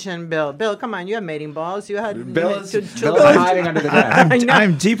above. mentioned Bill. Bill, come on. You have mating balls. You had Bill is children. hiding under the desk.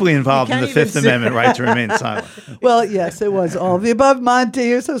 I'm deeply involved You in the can't even Fifth Amendment right to remain silent. Well, yes, it was all of the above. Monty,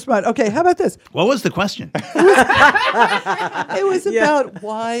 you're so smart. Okay, how about this? What was the question? It was about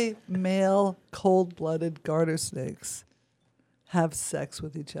why male cold-blooded garter snakes have sex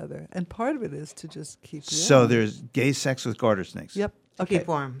with each other. And part of it is to just keep warm. So there's gay sex with garter snakes. Yep. Okay. Keep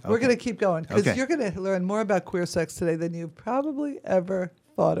warm. We're going to keep going because Okay. you're going to learn more about queer sex today than you've probably ever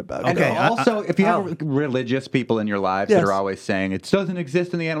thought about. And Okay, also, if you have religious people in your lives Yes. that are always saying it doesn't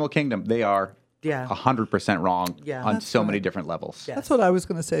exist in the animal kingdom, they are Yeah. 100% wrong Yeah. on That's so many right. different levels. Yes. That's what I was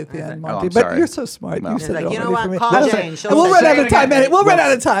going to say at the end, Monty. I'm But sorry. you're so smart. Well. You said Like, it you know already what? for me. Call That's Jane. right. She'll And we'll say run it out of time. again. We'll run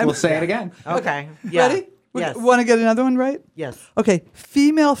out of time. We'll say it again. Okay. Yeah. Ready? Yes. Want to get another one right? Yes. Okay,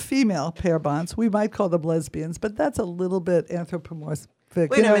 female-female pair bonds. We might call them lesbians, but that's a little bit anthropomorphic.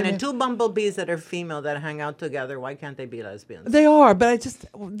 Wait You a know what I minute. mean? Two bumblebees that are female that hang out together. Why can't they be lesbians? They are, but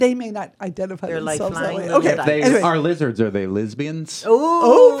they may not identify They're like themselves that flying way. little Okay, dice. They anyway. are lizards. Are they lesbians?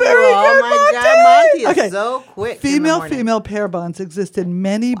 Oh, very good, my God, Monty! Monty is Okay. so quick. in the morning. Female-female pair bonds exist in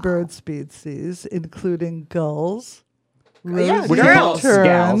many bird species, including gulls, Yeah, rosy girls. terns,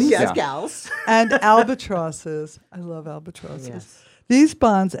 Gals. Yes, Yeah. gals. and albatrosses. I love albatrosses. Yes. These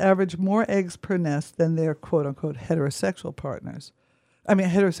bonds average more eggs per nest than their quote-unquote heterosexual partners. I mean,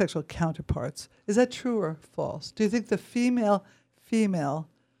 heterosexual counterparts. Is that true or false? Do you think the female-female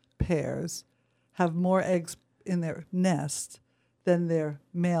pairs have more eggs in their nest than their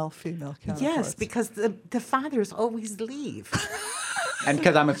male-female counterparts? Yes, because the fathers always leave. And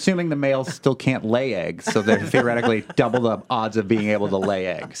because I'm assuming the males still can't lay eggs, so they're theoretically double the odds of being able to lay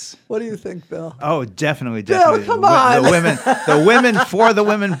eggs. What do you think, Bill? Oh, definitely. come on. The women, for the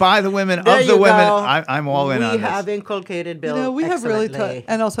women, by the women, There of the you women. go. I'm all in We on this. have inculcated Bill. You know, we have really, excellently.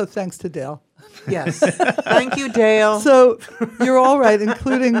 and also thanks to Dale. Yes. Thank you, Dale. So you're all right,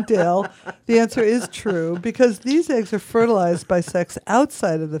 including Dale. The answer is true because these eggs are fertilized by sex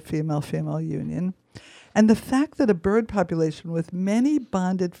outside of the female-female union. And the fact that a bird population with many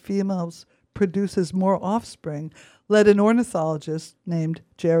bonded females produces more offspring led an ornithologist named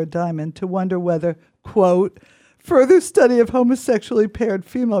Jared Diamond to wonder whether, quote, further study of homosexually paired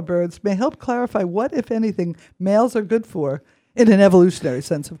female birds may help clarify what, if anything, males are good for, in an evolutionary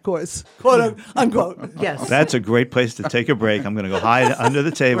sense, of course, quote unquote. Yes. That's a great place to take a break. I'm going to go hide under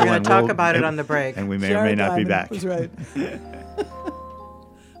the table. We're going and to talk we'll- about it and- on the break. And we may or Jared may not be Diamond back. was right.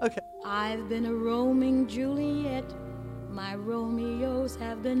 Okay. I've been a roaming Juliet, my Romeos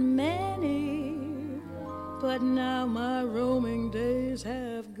have been many, but now my roaming days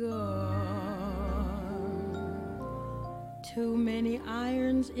have gone. Too many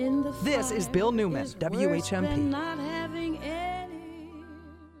irons in the fire. This is Bill Newman, is worse than WHMP. not having any.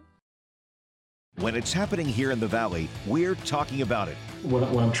 When it's happening here in the Valley, we're talking about it. What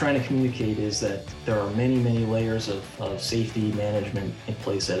I'm trying to communicate is that there are many, many layers of safety management in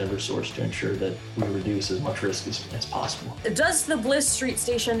place at Eversource to ensure that we reduce as much risk as possible. Does the Bliss Street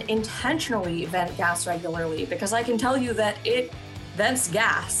station intentionally vent gas regularly? Because I can tell you that it vents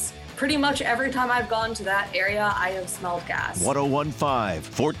gas. Pretty much every time I've gone to that area, I have smelled gas. 1015,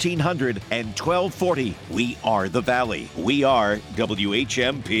 1400, and 1240. We are the Valley. We are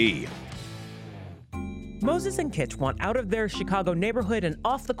WHMP. Moses and Kitch want out of their Chicago neighborhood and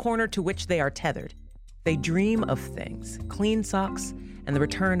off the corner to which they are tethered. They dream of things, clean socks, and the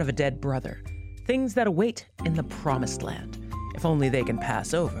return of a dead brother. Things that await in the promised land, if only they can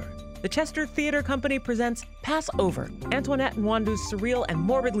pass over. The Chester Theater Company presents Pass Over, Antoinette Nwandu's surreal and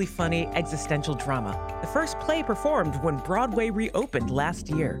morbidly funny existential drama. The first play performed when Broadway reopened last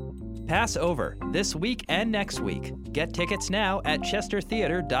year. Pass Over, this week and next week. Get tickets now at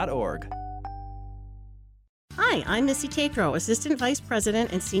chestertheater.org. Hi, I'm Missy Tatro, Assistant Vice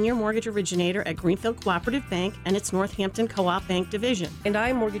President and Senior Mortgage Originator at Greenfield Cooperative Bank and its Northampton Co-op Bank Division. And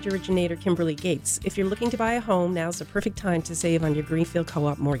I'm Mortgage Originator Kimberly Gates. If you're looking to buy a home, now's the perfect time to save on your Greenfield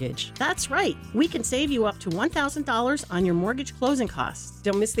Co-op mortgage. That's right. We can save you up to $1,000 on your mortgage closing costs.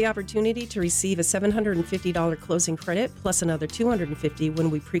 Don't miss the opportunity to receive a $750 closing credit plus another $250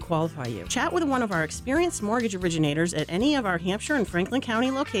 when we pre-qualify you. Chat with one of our experienced mortgage originators at any of our Hampshire and Franklin County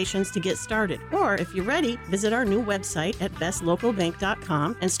locations to get started. Or, if you're ready, visit visit our new website at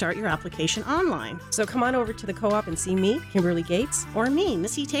bestlocalbank.com and start your application online. So come on over to the co-op and see me, Kimberly Gates, Or me,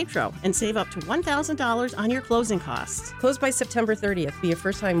 Missy Tatro, and save up to $1,000 on your closing costs. Close by September 30th. Be a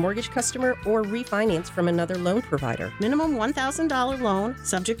first-time mortgage customer or refinance from another loan provider. Minimum $1,000 loan,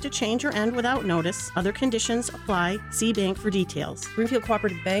 subject to change or end without notice. Other conditions apply. See bank for details. Greenfield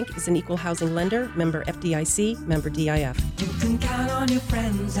Cooperative Bank is an equal housing lender, member FDIC, member DIF. You can count on your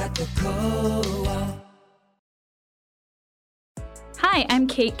friends at the co-op. Hi, I'm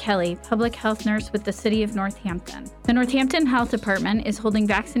Kate Kelly, public health nurse with the City of Northampton. The Northampton Health Department is holding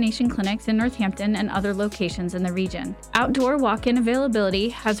vaccination clinics in Northampton and other locations in the region. Outdoor walk-in availability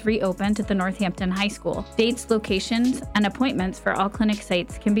has reopened at the Northampton High School. Dates, locations, and appointments for all clinic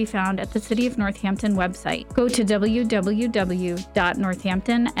sites can be found at the City of Northampton website. Go to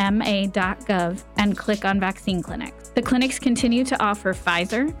www.northamptonma.gov and click on vaccine clinics. The clinics continue to offer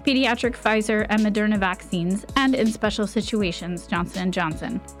Pfizer, pediatric Pfizer and Moderna vaccines, and in special situations, Johnson &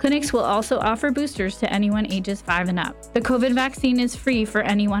 Johnson. Clinics will also offer boosters to anyone ages 5 and up. The COVID vaccine is free for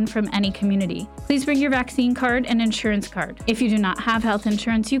anyone from any community. Please bring your vaccine card and insurance card. If you do not have health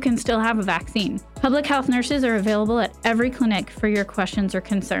insurance, you can still have a vaccine. Public health nurses are available at every clinic for your questions or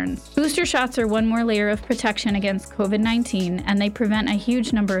concerns. Booster shots are one more layer of protection against COVID-19, and they prevent a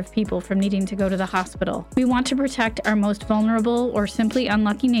huge number of people from needing to go to the hospital. We want to protect our most vulnerable or simply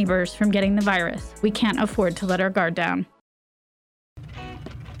unlucky neighbors from getting the virus. We can't afford to let our guard down.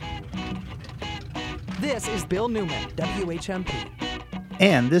 This is Bill Newman, WHMP.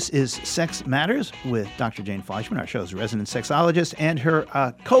 And this is Sex Matters with Dr. Jane Fleischman, our show's resident sexologist, and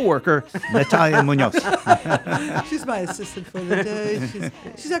her co-worker, Natalia Munoz. She's my assistant for the day.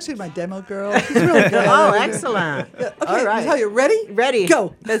 She's actually my demo girl. She's really good. Oh, excellent. Yeah, okay, All right. Natalia, ready? Ready.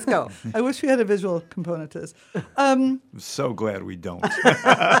 Go. Let's go. I wish we had a visual component to this. I'm so glad we don't.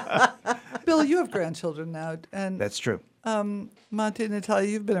 Bill, you have grandchildren now. And That's true. Monty and Natalia,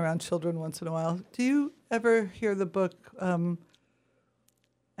 you've been around children once in a while. Do you ever hear the book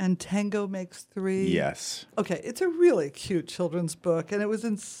And Tango Makes Three? Yes. Okay, it's a really cute children's book, and it was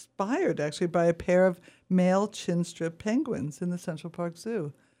inspired actually by a pair of male chin-strip penguins in the Central Park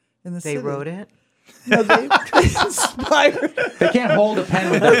Zoo in the city. They wrote it? No, they inspired. They can't hold a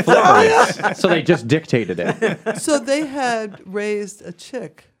pen with their flippers, so they just dictated it. So they had raised a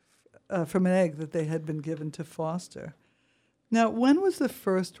chick from an egg that they had been given to foster. Now, when was the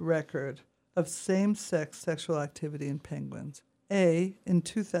first record of same-sex sexual activity in penguins? A, in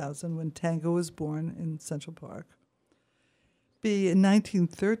 2000, when Tango was born in Central Park. B, in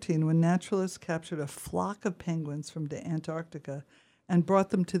 1913, when naturalists captured a flock of penguins from Antarctica and brought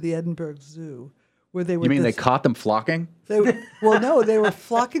them to the Edinburgh Zoo, where they were... You mean they caught them flocking? Well, no, they were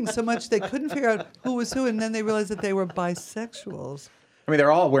flocking so much they couldn't figure out who was who, and then they realized that they were bisexuals. I mean,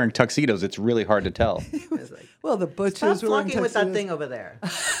 they're all wearing tuxedos. It's really hard to tell. Well, the butchers Stop were wearing flocking with that tuxedos. thing over there.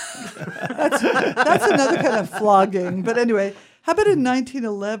 That's another kind of flogging. But anyway, how about in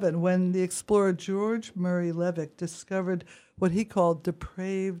 1911 when the explorer George Murray Levick discovered what he called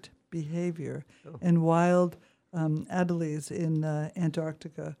depraved behavior in wild adelies in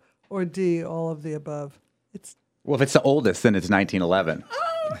Antarctica? Or D, all of the above? Well, if it's the oldest, then it's 1911.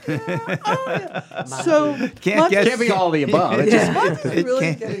 So can't be all the above. It's just, He's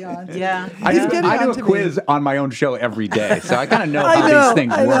really getting on. Yeah. I do a quiz on my own show every day, so I kind of know how these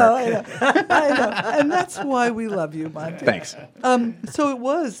things work. I know. And that's why we love you, Monty. Thanks. So it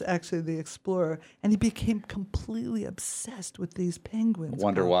was actually the explorer, and he became completely obsessed with these penguins.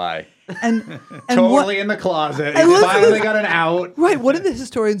 Wonder why. And totally in the closet. And He listen to finally this. got it out. Right. One of the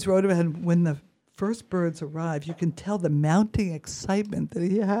historians wrote about when the first birds arrive, you can tell the mounting excitement that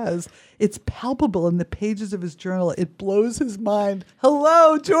he has. It's palpable in the pages of his journal. It blows his mind.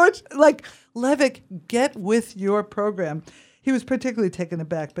 Hello, George. Like, Levick, get with your program. He was particularly taken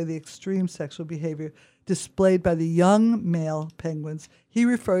aback by the extreme sexual behavior displayed by the young male penguins. He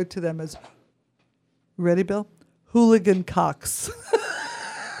referred to them as, ready, Bill? Hooligan cocks.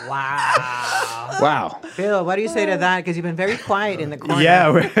 Wow. Bill, what do you say to that? Because you've been very quiet in the corner.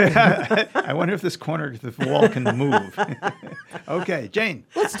 Yeah. I wonder if this corner, the wall can move. Okay, Jane.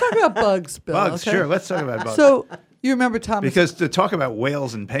 Let's talk about bugs, Bill. Bugs, okay? sure. Let's talk about bugs. So you remember Thomas? Because to talk about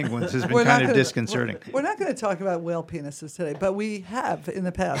whales and penguins has been We're not kind of gonna- disconcerting. We're not going to talk about whale penises today, but we have in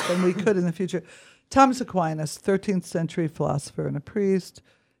the past, and we could in the future. Thomas Aquinas, 13th century philosopher and a priest,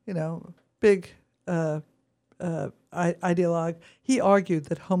 big ideologue. He argued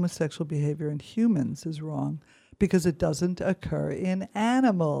that homosexual behavior in humans is wrong because it doesn't occur in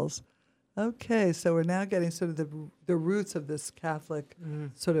animals. Okay, so we're now getting sort of the roots of this Catholic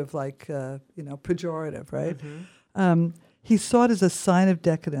sort of like, pejorative, right? He saw it as a sign of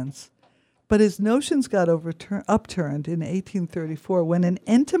decadence. But his notions got upturned in 1834 when an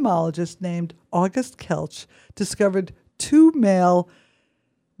entomologist named August Kelch discovered 2 male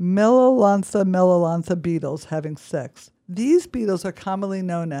Melolantha beetles having sex. These beetles are commonly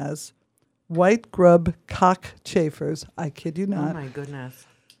known as white grub cockchafers, I kid you not. Oh my goodness.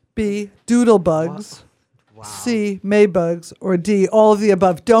 B, doodlebugs. Wow. C, maybugs. Or D, all of the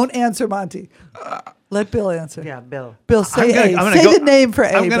above. Don't answer, Monty. Let Bill answer. Yeah, Bill. Bill, say A. Say the name for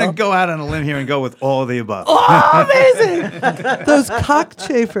A. I'm going Bill. to go out on a limb here and go with all of the above. Oh, amazing! Those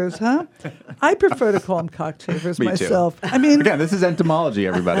cockchafers, huh? I prefer to call them cockchafers Me myself. too. I mean, again, this is entomology,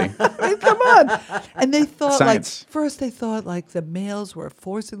 everybody. I mean, come on. And they thought, Science. first they thought the males were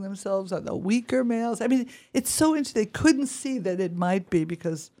forcing themselves on the weaker males. I mean, it's so interesting. They couldn't see that it might be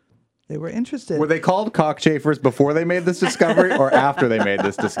because they were interested. Were they called cockchafers before they made this discovery or after they made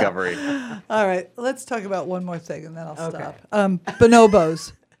this discovery? All right, let's talk about one more thing, and then I'll stop.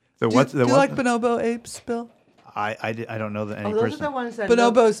 Bonobos. Do you like bonobo apes, Bill? I don't know that any those person. are the ones that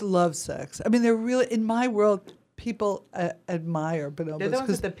Bonobos love sex. I mean, they're really, in my world, people admire bonobos. They're the ones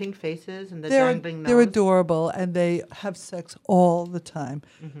with the pink faces and the they're dangling nose. They're adorable, and they have sex all the time.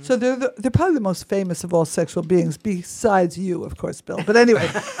 Mm-hmm. So they're probably the most famous of all sexual beings, besides you, of course, Bill. But anyway,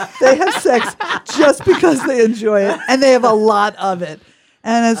 they have sex just because they enjoy it, and they have a lot of it.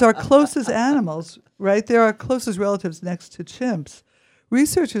 And as our closest animals, right, they're our closest relatives next to chimps.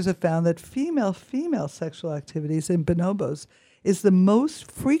 Researchers have found that female-female sexual activities in bonobos is the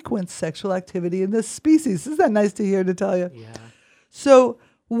most frequent sexual activity in this species. Isn't that nice to hear, to tell you? Yeah. So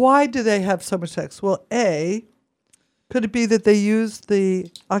why do they have so much sex? Well, A, could it be that they use the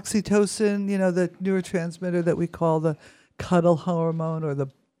oxytocin, the neurotransmitter that we call the cuddle hormone or the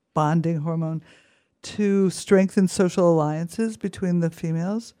bonding hormone, to strengthen social alliances between the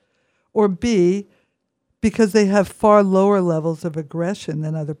females? Or B, because they have far lower levels of aggression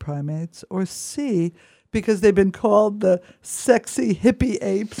than other primates? Or C, because they've been called the sexy hippie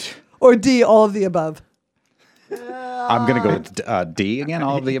apes? Or D, all of the above? I'm going to go with D again,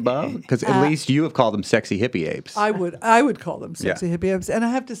 all of the above, because at least you have called them sexy hippie apes. I would call them sexy hippie apes. And I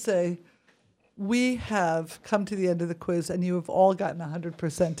have to say, we have come to the end of the quiz, and you have all gotten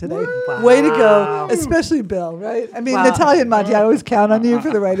 100% today. Wow. Way to go, especially Bill, right? I mean, Natalia and Monty, I always count on you for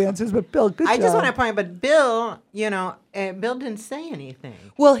the right answers, but Bill, good job. I just want to point, but Bill, Bill didn't say anything.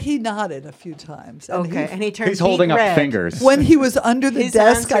 Well, he nodded a few times. And he turned He's holding beet up red. fingers. When he was under the His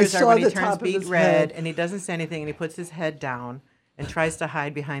desk, I answers are saw when the he turns top of beet his red, head. and he doesn't say anything, and he puts his head down and tries to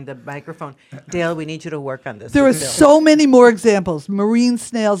hide behind the microphone. Dale, we need you to work on this. There are so many more examples. Marine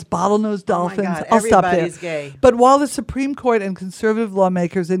snails, bottlenose dolphins. God, I'll stop there. everybody's gay. But while the Supreme Court and conservative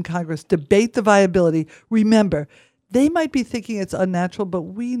lawmakers in Congress debate the viability, remember, they might be thinking it's unnatural, but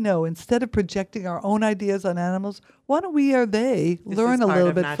we know instead of projecting our own ideas on animals, why don't we or they learn a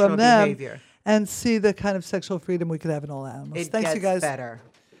little bit from them behavior. And see the kind of sexual freedom we could have in all animals. It Thanks, gets you guys. better.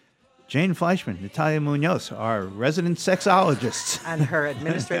 Jane Fleischman, Natalia Munoz, our resident sexologists. And her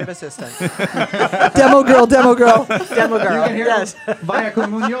administrative assistant. Demo girl. Demo girl, You can hear yes. Via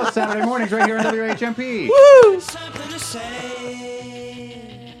Con Munoz Saturday mornings right here on WHMP. Woo! Something to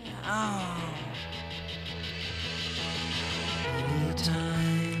say.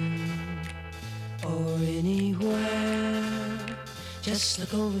 Anytime or anywhere, just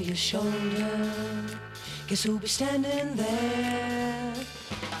look over your shoulder. Guess who'll be standing there?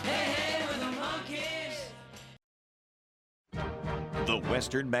 Hey, we're the monkeys. The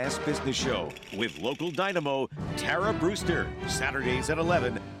Western Mass Business Show with local dynamo Tara Brewster. Saturdays at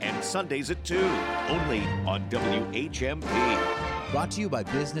 11 and Sundays at 2. Only on WHMP. Brought to you by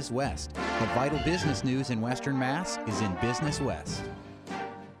Business West. The vital business news in Western Mass is in Business West.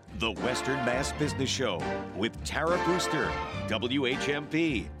 The Western Mass Business Show with Tara Brewster.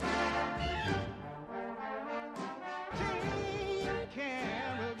 WHMP.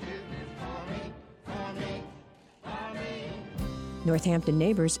 Northampton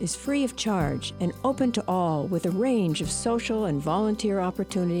Neighbors is free of charge and open to all with a range of social and volunteer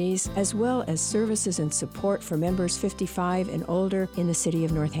opportunities, as well as services and support for members 55 and older in the city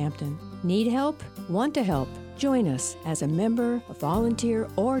of Northampton. Need help? Want to help? Join us as a member, a volunteer,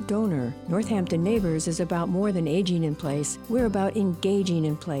 or donor. Northampton Neighbors is about more than aging in place. We're about engaging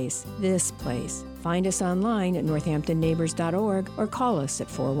in place, this place. Find us online at northamptonneighbors.org or call us at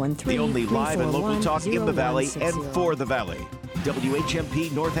 413-341-0160. The only live and local talk in the Valley and for the Valley.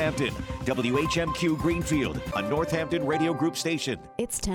 WHMP Northampton, WHMQ Greenfield, a Northampton Radio Group station. It's 10.